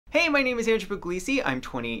Hey, my name is Andrew Puglisi. I'm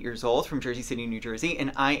 28 years old from Jersey City, New Jersey,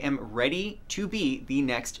 and I am ready to be the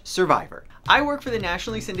next survivor. I work for the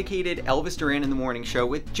nationally syndicated Elvis Duran in the Morning Show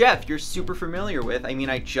with Jeff, you're super familiar with. I mean,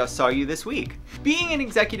 I just saw you this week. Being an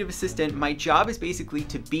executive assistant, my job is basically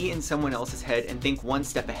to be in someone else's head and think one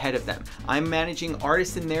step ahead of them. I'm managing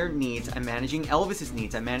artists and their needs, I'm managing Elvis's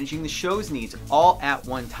needs, I'm managing the show's needs, all at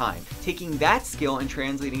one time. Taking that skill and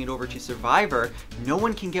translating it over to Survivor, no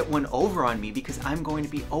one can get one over on me because I'm going to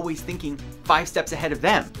be always thinking 5 steps ahead of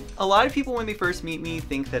them. A lot of people when they first meet me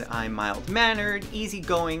think that I'm mild-mannered,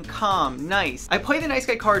 easygoing, calm, nice. I play the nice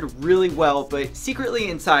guy card really well, but secretly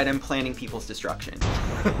inside I'm planning people's destruction.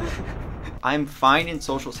 I'm fine in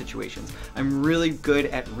social situations. I'm really good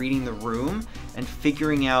at reading the room and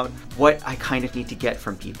figuring out what I kind of need to get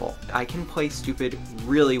from people. I can play stupid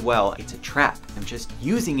really well. It's a trap. I'm just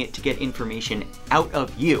using it to get information out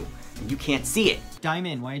of you. You can't see it.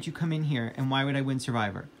 Diamond, why did you come in here and why would I win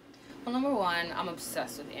Survivor? Well, number one, I'm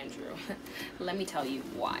obsessed with Andrew. Let me tell you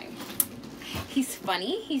why. He's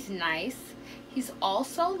funny, he's nice, he's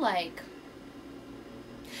also like,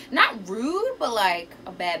 not rude, but like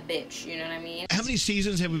a bad bitch, you know what I mean? How many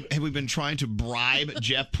seasons have we been trying to bribe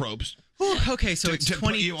Jeff Probst? Okay, so it's to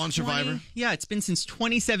put you on Survivor? Yeah, it's been since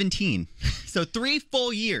 2017. So 3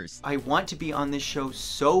 full years. I want to be on this show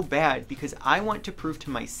so bad because I want to prove to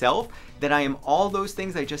myself that I am all those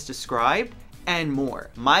things I just described and more.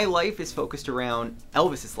 My life is focused around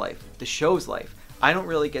Elvis's life, the show's life. I don't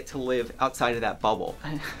really get to live outside of that bubble.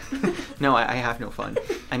 No, I have no fun.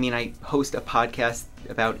 I mean, I host a podcast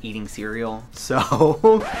about eating cereal,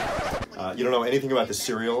 so... You don't know anything about the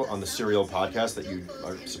cereal on the Cereal podcast that you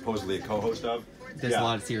are supposedly a co-host of? There's a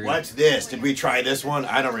lot of cereal. What's this? Did we try this one?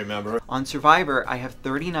 I don't remember. On Survivor, I have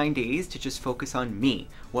 39 days to just focus on me,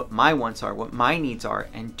 what my wants are, what my needs are,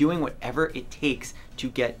 and doing whatever it takes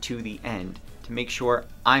to get to the end, to make sure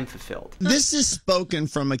I'm fulfilled. This is spoken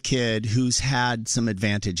from a kid who's had some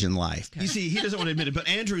advantage in life. You see, he doesn't want to admit it, but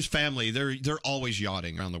Andrew's family, they're always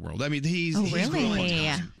yachting around the world. I mean, he's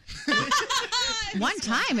really? One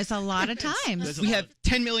time is a lot of times. We have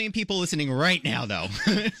 10 million people listening right now, though.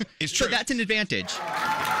 It's true. So that's an advantage.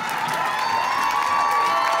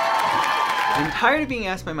 I'm tired of being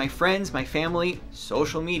asked by my friends, my family,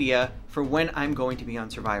 social media, for when I'm going to be on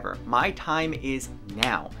Survivor. My time is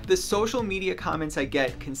now. The social media comments I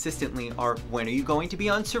get consistently are, when are you going to be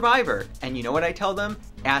on Survivor? And you know what I tell them?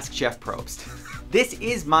 Ask Jeff Probst. This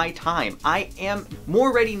is my time. I am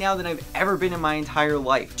more ready now than I've ever been in my entire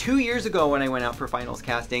life. 2 years ago when I went out for finals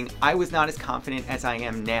casting, I was not as confident as I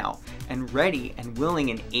am now, and ready and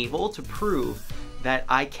willing and able to prove that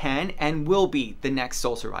I can and will be the next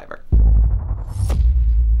sole survivor.